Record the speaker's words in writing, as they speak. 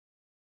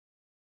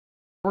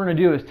What we're going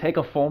to do is take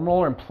a foam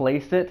roller and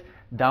place it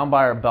down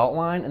by our belt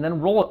line and then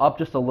roll it up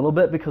just a little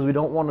bit because we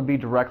don't want to be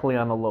directly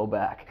on the low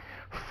back.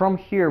 From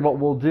here, what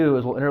we'll do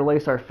is we'll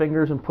interlace our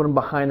fingers and put them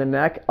behind the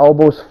neck,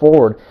 elbows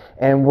forward,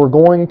 and we're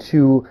going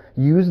to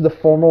use the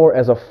foam roller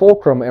as a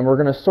fulcrum, and we're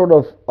going to sort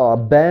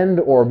of bend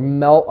or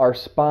melt our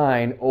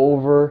spine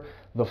over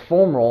the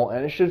foam roll,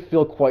 and it should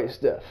feel quite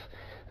stiff.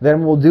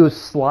 Then we'll do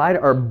is slide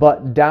our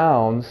butt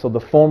down so the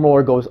foam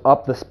roller goes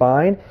up the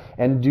spine,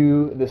 and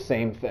do the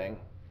same thing.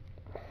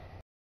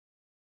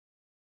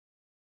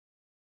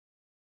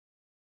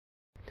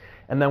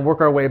 And then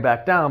work our way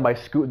back down by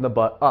scooting the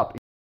butt up.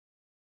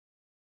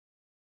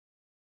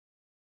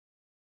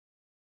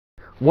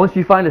 Once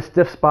you find a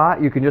stiff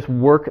spot, you can just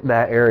work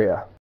that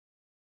area.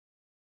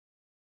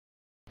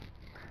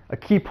 A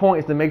key point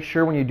is to make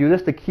sure when you do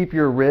this to keep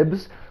your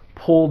ribs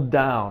pulled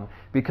down,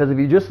 because if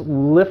you just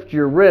lift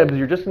your ribs,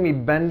 you're just going to be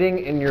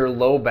bending in your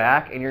low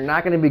back and you're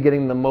not going to be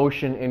getting the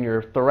motion in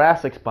your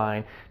thoracic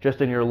spine,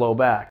 just in your low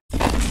back.